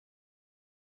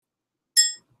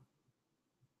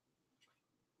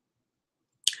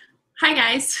Hi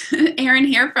guys, Erin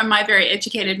here from My Very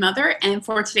Educated Mother, and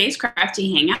for today's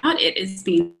crafty hangout, it is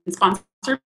being sponsored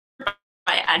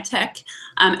by AdTech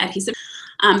adhesive.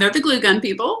 They're the glue gun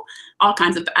people, all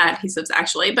kinds of adhesives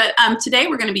actually, but today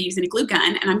we're going to be using a glue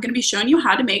gun, and I'm going to be showing you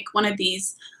how to make one of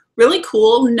these really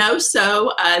cool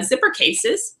no-sew zipper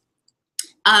cases.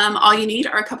 All you need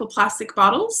are a couple plastic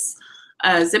bottles,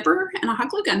 a zipper, and a hot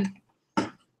glue gun.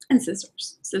 And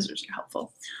scissors. Scissors are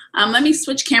helpful. Let me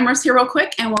switch cameras here real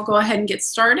quick and we'll go ahead and get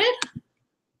started.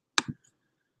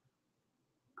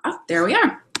 Oh, there we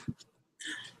are.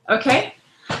 Okay,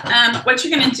 what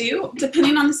you're gonna do,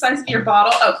 depending on the size of your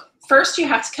bottle, first you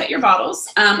have to cut your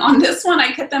bottles. On this one,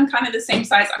 I cut them kind of the same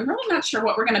size. I'm really not sure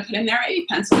what we're gonna put in there, maybe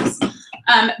pencils.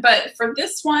 But for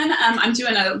this one, I'm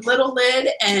doing a little lid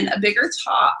and a bigger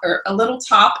top, or a little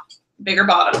top, bigger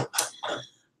bottom.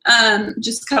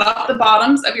 Just cut off the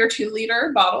bottoms of your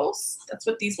 2-liter bottles. That's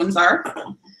what these ones are.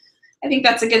 I think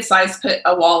that's a good size to put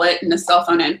a wallet and a cell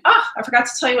phone in. I forgot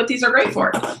to tell you what these are great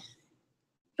for.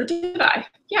 Or did I?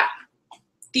 Yeah.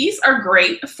 These are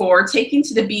great for taking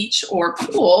to the beach or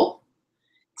pool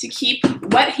to keep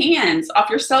wet hands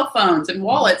off your cell phones and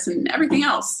wallets and everything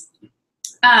else.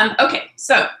 Okay,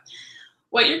 so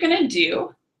what you're going to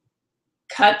do,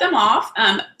 cut them off.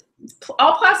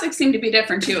 All plastics seem to be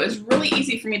different too. It's really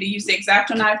easy for me to use the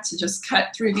X-Acto knife to just cut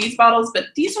through these bottles, but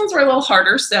these ones were a little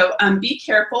harder, so be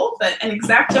careful. But an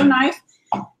X-Acto knife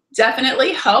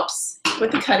definitely helps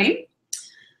with the cutting.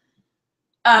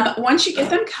 Once you get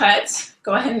them cut,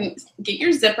 go ahead and get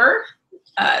your zipper.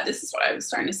 This is what I was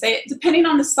starting to say. Depending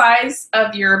on the size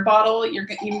of your bottle, you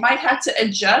might have to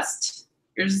adjust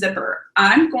your zipper.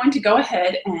 I'm going to go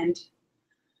ahead and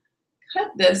cut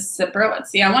this zipper. Let's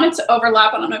see, I want it to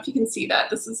overlap. I don't know if you can see that.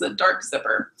 This is a dark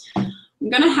zipper. I'm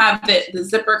going to have the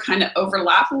zipper kind of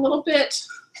overlap a little bit.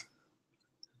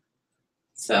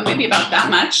 So maybe about that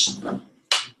much.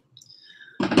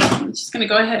 I'm just going to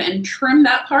go ahead and trim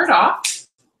that part off.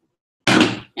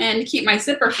 And to keep my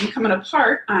zipper from coming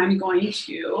apart, I'm going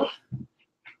to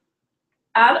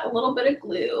add a little bit of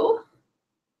glue.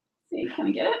 See, can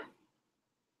I get it?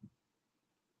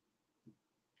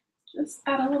 Just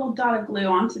add a little dot of glue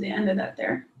onto the end of that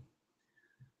there.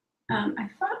 I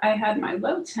thought I had my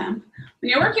low temp. When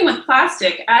you're working with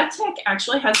plastic, AdTech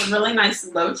actually has a really nice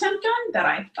low temp gun that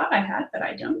I thought I had, but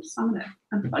I don't. So I'm going to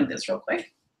unplug this real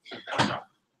quick.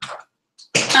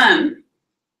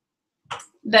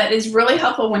 That is really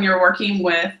helpful when you're working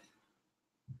with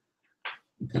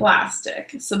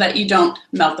plastic so that you don't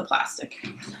melt the plastic.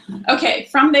 Okay,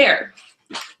 from there,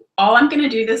 all I'm going to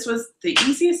do, this was the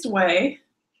easiest way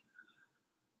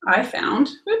I found.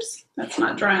 Oops, that's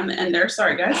not dry on the end there.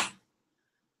 Sorry, guys.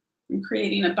 I'm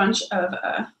creating a bunch of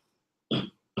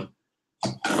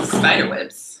spider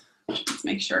webs. Let's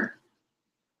make sure.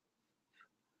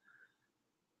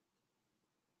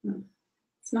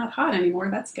 It's not hot anymore.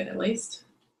 That's good, at least.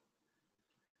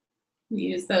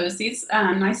 Use those. These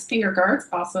nice finger guards,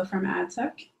 also from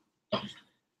AdTech.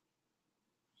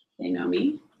 They know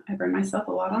me. I burn myself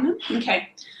a lot on them. Okay.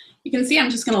 You can see I'm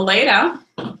just going to lay it out.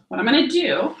 What I'm going to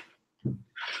do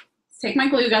is take my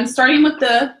glue gun, starting with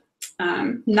the,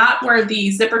 not where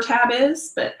the zipper tab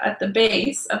is, but at the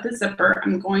base of the zipper.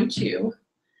 I'm going to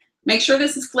make sure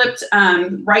this is flipped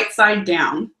right side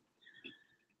down.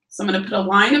 So I'm going to put a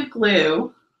line of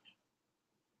glue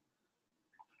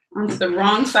onto the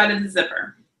wrong side of the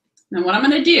zipper. Now what I'm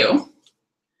going to do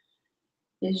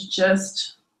is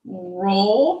just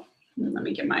roll. Let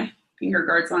me get my finger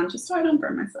guards on just so I don't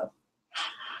burn myself.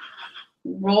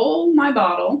 Roll my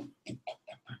bottle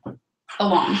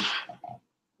along.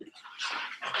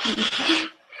 Okay.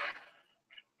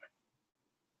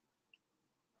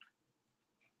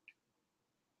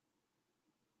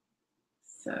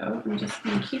 So I'm just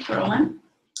going to keep rolling.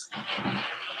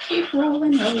 Keep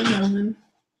rolling, rolling, rolling.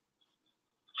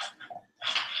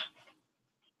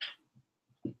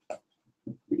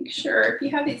 Make sure if you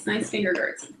have these nice finger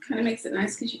guards, it kind of makes it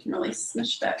nice because you can really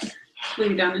smush that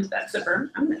glue down into that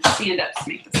zipper. I'm going to stand up to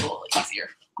make this a little easier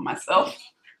on myself.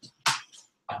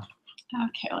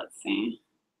 Okay, let's see.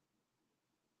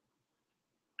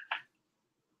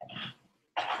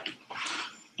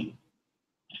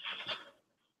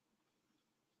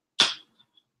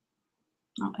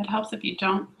 Well, it helps if you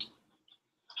don't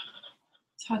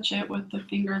touch it with the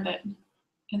finger that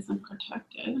isn't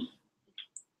protected.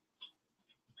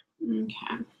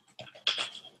 Okay.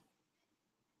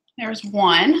 There's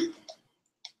one.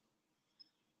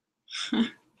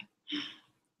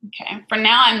 Okay, for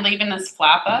now I'm leaving this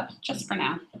flap up, just for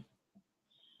now.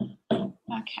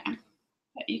 Okay,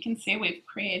 but you can see we've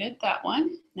created that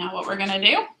one. Now what we're gonna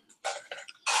do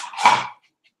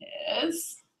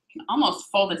is can almost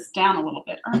fold this down a little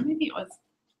bit, or maybe it was.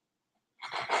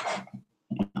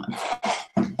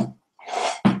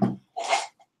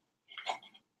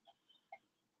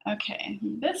 Okay,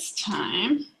 this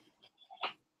time,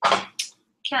 I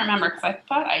can't remember because I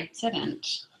thought I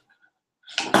didn't.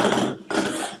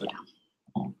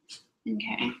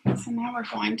 Okay, so now we're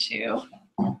going to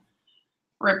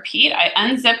repeat. I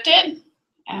unzipped it,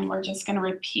 and we're just going to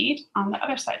repeat on the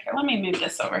other side here. Let me move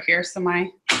this over here so my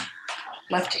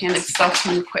left-handed self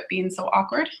can quit being so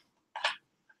awkward.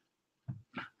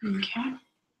 Okay.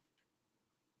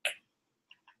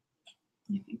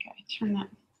 I think I turned that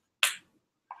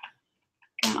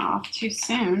gun off too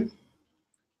soon.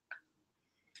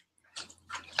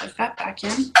 Put that back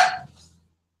in.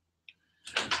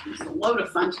 It's a load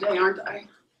of fun today, aren't I?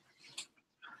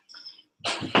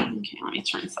 Okay, let me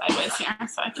turn sideways here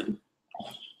so I can.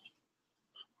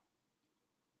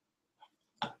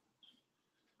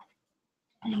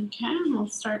 Okay, we'll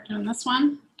start doing this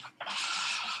one.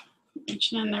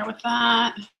 Reaching in there with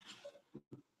that.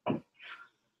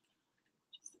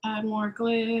 Just add more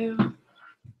glue.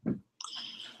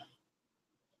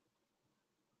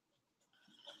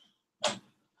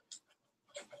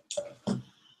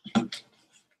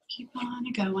 Keep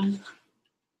on going.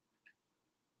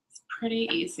 It's pretty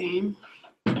easy.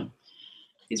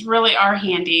 These really are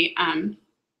handy.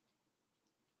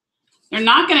 They're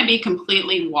not going to be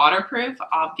completely waterproof,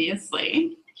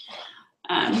 obviously.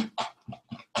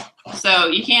 So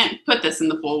you can't put this in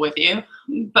the pool with you.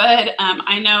 But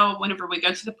I know whenever we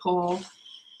go to the pool,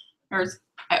 I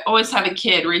always have a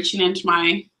kid reaching into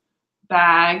my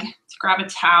bag to grab a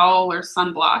towel or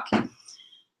sunblock.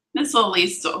 This will at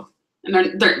least,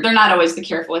 and they're not always the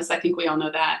carefulest. I think we all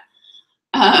know that.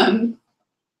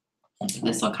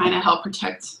 This will kind of help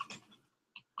protect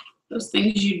those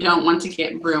things you don't want to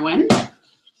get ruined.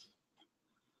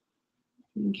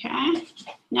 Okay.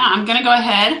 Now I'm going to go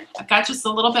ahead. I've got just a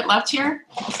little bit left here.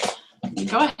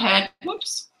 Go ahead,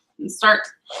 whoops, and start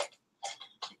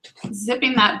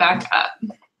zipping that back up.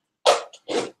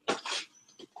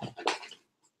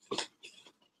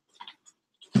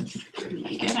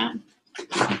 Get it.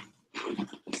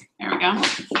 There we go.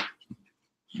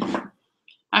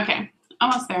 Okay,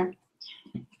 almost there.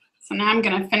 So now I'm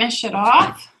going to finish it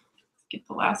off. Get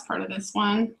the last part of this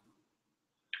one.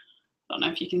 Don't know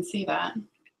if you can see that.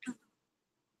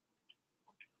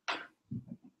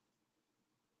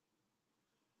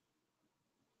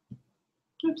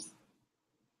 Oops.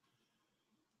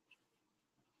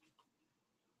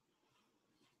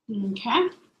 Okay.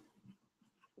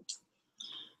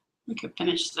 We could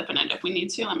finish zipping it if we need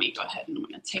to. Let me go ahead and I'm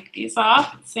going to take these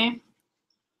off. Let's see.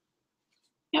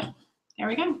 Yep, there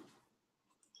we go.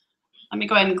 Let me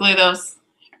go ahead and glue those.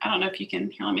 I don't know if you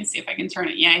can, here, let me see if I can turn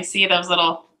it. Yeah, I see those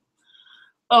little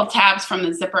tabs from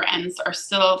the zipper ends are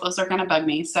still, those are going to bug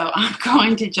me. So I'm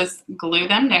going to just glue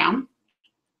them down.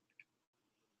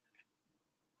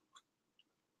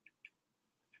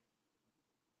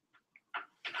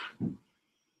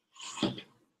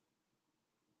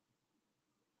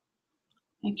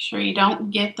 Make sure you don't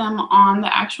get them on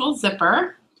the actual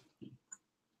zipper.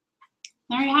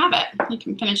 There you have it. You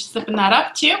can finish zipping that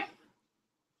up too.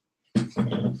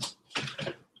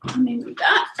 Let me move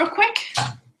that real quick.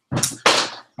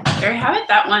 There you have it.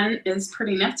 That one is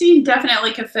pretty nifty.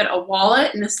 Definitely could fit a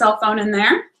wallet and a cell phone in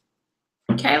there.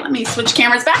 Okay, let me switch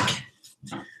cameras back.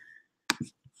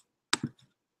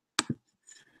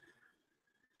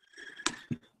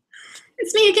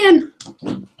 It's me again.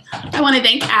 I want to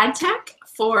thank AdTech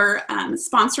for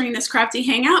sponsoring this Crafty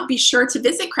Hangout. Be sure to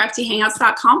visit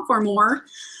craftyhangouts.com for more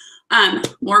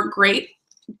great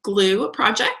glue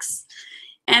projects.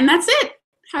 And that's it.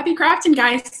 Happy crafting,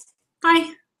 guys.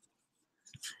 Bye.